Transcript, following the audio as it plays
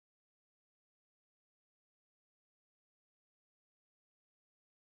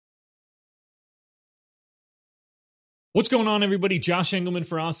What's going on, everybody? Josh Engelman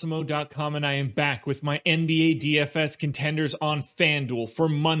for Awesemo.com, and I am back with my NBA DFS contenders on FanDuel for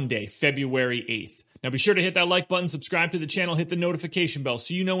Monday, February 8th. Now be sure to hit that like button, subscribe to the channel, hit the notification bell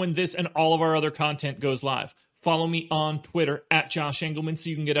so you know when this and all of our other content goes live. Follow me on Twitter at Josh Engelman so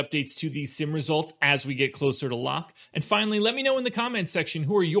you can get updates to these sim results as we get closer to lock. And finally, let me know in the comments section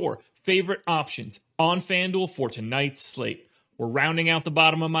who are your favorite options on FanDuel for tonight's slate. We're rounding out the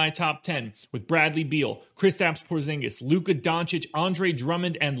bottom of my top 10 with Bradley Beal, Kristaps Porzingis, Luka Doncic, Andre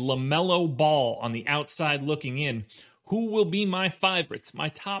Drummond, and LaMelo Ball on the outside looking in. Who will be my favorites? My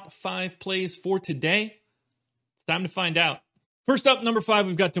top 5 plays for today? It's time to find out. First up, number 5,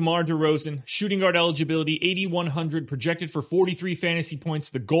 we've got DeMar DeRozan. Shooting guard eligibility, 8,100, projected for 43 fantasy points.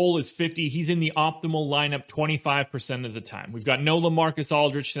 The goal is 50. He's in the optimal lineup 25% of the time. We've got no LaMarcus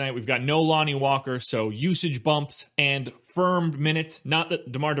Aldridge tonight. We've got no Lonnie Walker, so usage bumps and firmed minutes. Not that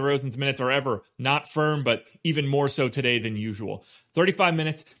DeMar DeRozan's minutes are ever not firm, but even more so today than usual. 35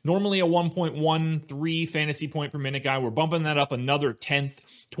 minutes, normally a 1.13 fantasy point per minute guy. We're bumping that up another tenth.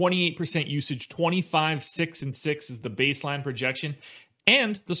 28% usage, 25, 6, and 6 is the baseline projection.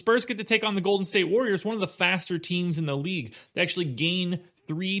 And the Spurs get to take on the Golden State Warriors, one of the faster teams in the league. They actually gain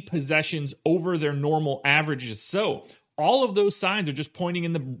 3 possessions over their normal averages. So all of those signs are just pointing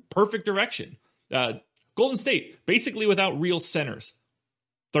in the perfect direction. Golden State, basically without real centers.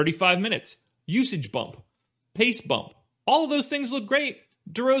 35 minutes, usage bump, pace bump. All of those things look great.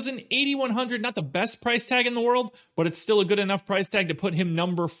 DeRozan, 8,100, not the best price tag in the world, but it's still a good enough price tag to put him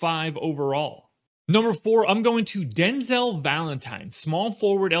number 5 overall. Number 4, I'm going to Denzel Valentine. Small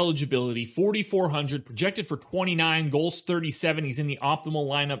forward eligibility, 4,400, projected for 29, goals 37. He's in the optimal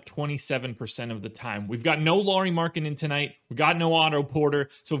lineup 27% of the time. We've got no Lauri Markkanen tonight. We got no Otto Porter.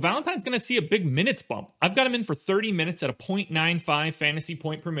 So Valentine's going to see a big minutes bump. I've got him in for 30 minutes at a 0.95 fantasy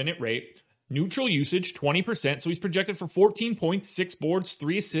point per minute rate. Neutral usage, 20%. So he's projected for 14 points, 6 boards,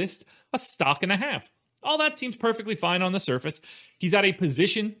 3 assists, a stock and a half. All that seems perfectly fine on the surface. He's at a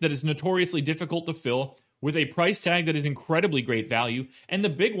position that is notoriously difficult to fill with a price tag that is incredibly great value. And the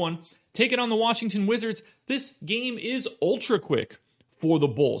big one, take it on the Washington Wizards. This game is ultra quick for the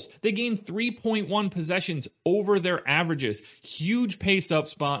Bulls. They gain 3.1 possessions over their averages. Huge pace up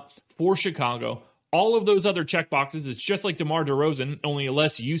spot for Chicago. All of those other checkboxes, it's just like DeMar DeRozan, only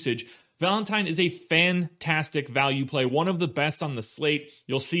less usage. Valentine is a fantastic value play, one of the best on the slate.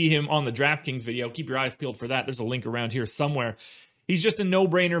 You'll see him on the DraftKings video. Keep your eyes peeled for that. There's a link around here somewhere. He's just a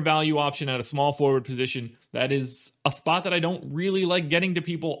no-brainer value option at a small forward position. That is a spot that I don't really like getting to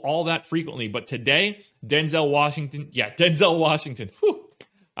people all that frequently. But today, Denzel Washington. Whew.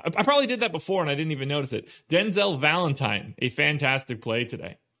 I probably did that before and I didn't even notice it. Denzel Valentine, a fantastic play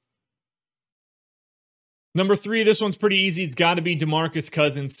today. Number 3, this one's pretty easy. It's got to be DeMarcus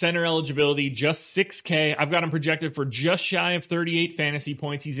Cousins. Center eligibility, just 6K. I've got him projected for just shy of 38 fantasy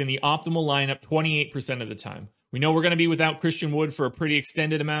points. He's in the optimal lineup 28% of the time. We know we're going to be without Christian Wood for a pretty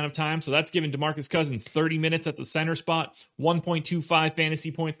extended amount of time, so that's giving DeMarcus Cousins 30 minutes at the center spot, 1.25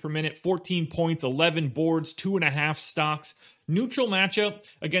 fantasy points per minute, 14 points, 11 boards, 2.5 stocks. Neutral matchup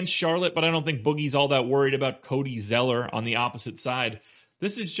against Charlotte, but I don't think Boogie's all that worried about Cody Zeller on the opposite side.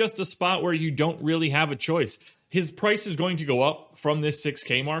 This is just a spot where you don't really have a choice. His price is going to go up from this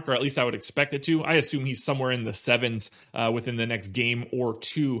 6K mark, or at least I would expect it to. I assume he's somewhere in the 7s within the next game or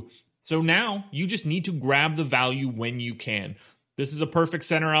 2. So now you just need to grab the value when you can. This is a perfect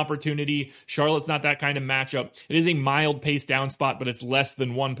center opportunity. Charlotte's not that kind of matchup. It is a mild pace down spot, but it's less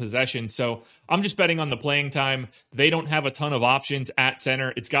than 1 possession. So I'm just betting on the playing time. They don't have a ton of options at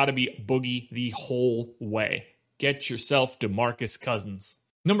center. It's got to be Boogie the whole way. Get yourself DeMarcus Cousins.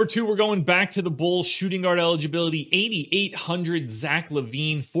 Number 2, we're going back to the Bulls. Shooting guard eligibility, 8,800, Zach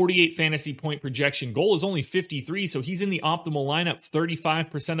LaVine, 48 fantasy point projection. Goal is only 53, so he's in the optimal lineup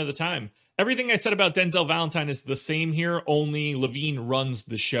 35% of the time. Everything I said about Denzel Valentine is the same here, only LaVine runs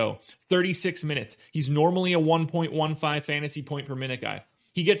the show. 36 minutes. He's normally a 1.15 fantasy point per minute guy.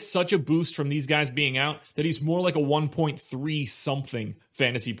 He gets such a boost from these guys being out that he's more like a 1.3 something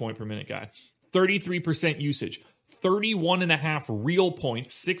fantasy point per minute guy. 33% usage. 31.5 real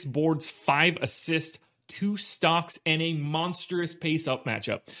points, 6 boards, 5 assists, 2 stocks, and a monstrous pace-up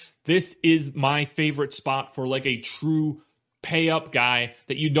matchup. This is my favorite spot for like a true pay-up guy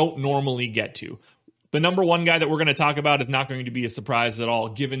that you don't normally get to. The number one guy that we're going to talk about is not going to be a surprise at all,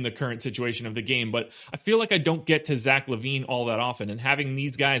 given the current situation of the game. But I feel like I don't get to Zach LaVine all that often. And having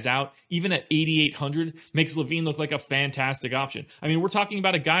these guys out, even at 8,800, makes LaVine look like a fantastic option. I mean, we're talking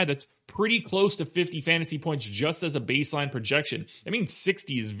about a guy that's pretty close to 50 fantasy points just as a baseline projection. I mean,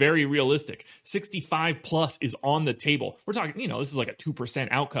 60 is very realistic. 65 plus is on the table. We're talking, this is like a 2%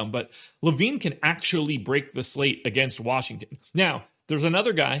 outcome, but LaVine can actually break the slate against Washington. Now, there's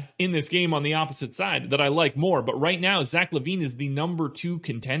another guy in this game on the opposite side that I like more, but right now, Zach LaVine is the number 2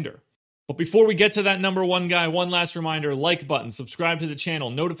 contender. But before we get to that number 1 guy, one last reminder, like button, subscribe to the channel,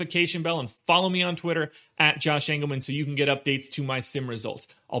 notification bell, and follow me on Twitter at Josh Engelman so you can get updates to my sim results.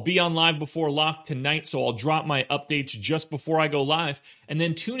 I'll be on live before lock tonight, so I'll drop my updates just before I go live. And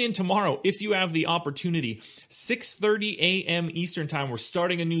then tune in tomorrow if you have the opportunity. 6:30 a.m. Eastern time, we're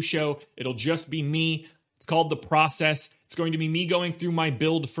starting a new show. It'll just be me. It's called The Process. It's going to be me going through my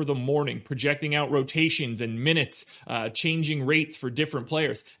build for the morning, projecting out rotations and minutes, changing rates for different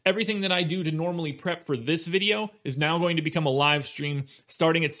players. Everything that I do to normally prep for this video is now going to become a live stream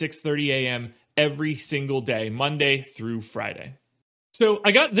starting at 6:30 a.m. every single day, Monday through Friday. So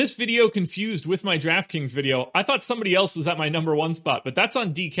I got this video confused with my DraftKings video. I thought somebody else was at my number 1 spot, but that's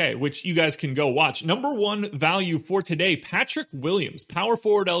on DK, which you guys can go watch. Number 1 value for today, Patrick Williams. Power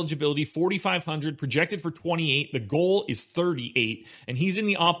forward eligibility, 4,500, projected for 28. The goal is 38, and he's in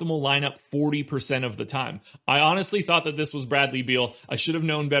the optimal lineup 40% of the time. I honestly thought that this was Bradley Beal. I should have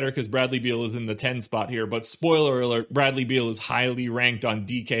known better because Bradley Beal is in the 10 spot here, but spoiler alert, Bradley Beal is highly ranked on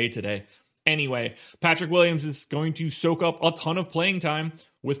DK today. Anyway, Patrick Williams is going to soak up a ton of playing time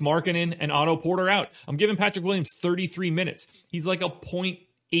with Markkanen and Otto Porter out. I'm giving Patrick Williams 33 minutes. He's like a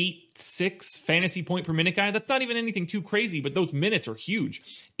 0.86 fantasy point per minute guy. That's not even anything too crazy, but those minutes are huge.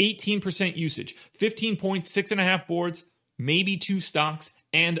 18% usage, 15 points, 6.5 boards, maybe 2 stocks.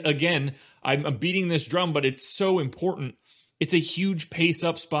 And again, I'm beating this drum, but it's so important. It's a huge pace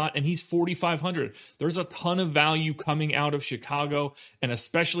up spot, and he's 4,500. There's a ton of value coming out of Chicago, and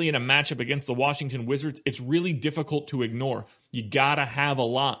especially in a matchup against the Washington Wizards, it's really difficult to ignore. You gotta have a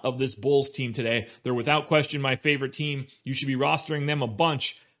lot of this Bulls team today. They're without question my favorite team. You should be rostering them a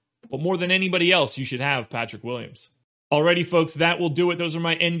bunch, but more than anybody else, you should have Patrick Williams. Alrighty, folks, that will do it. Those are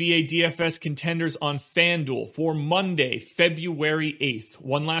my NBA DFS contenders on FanDuel for Monday, February 8th.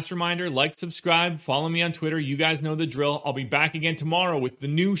 One last reminder, like, subscribe, follow me on Twitter. You guys know the drill. I'll be back again tomorrow with the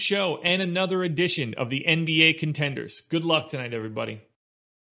new show and another edition of the NBA contenders. Good luck tonight, everybody.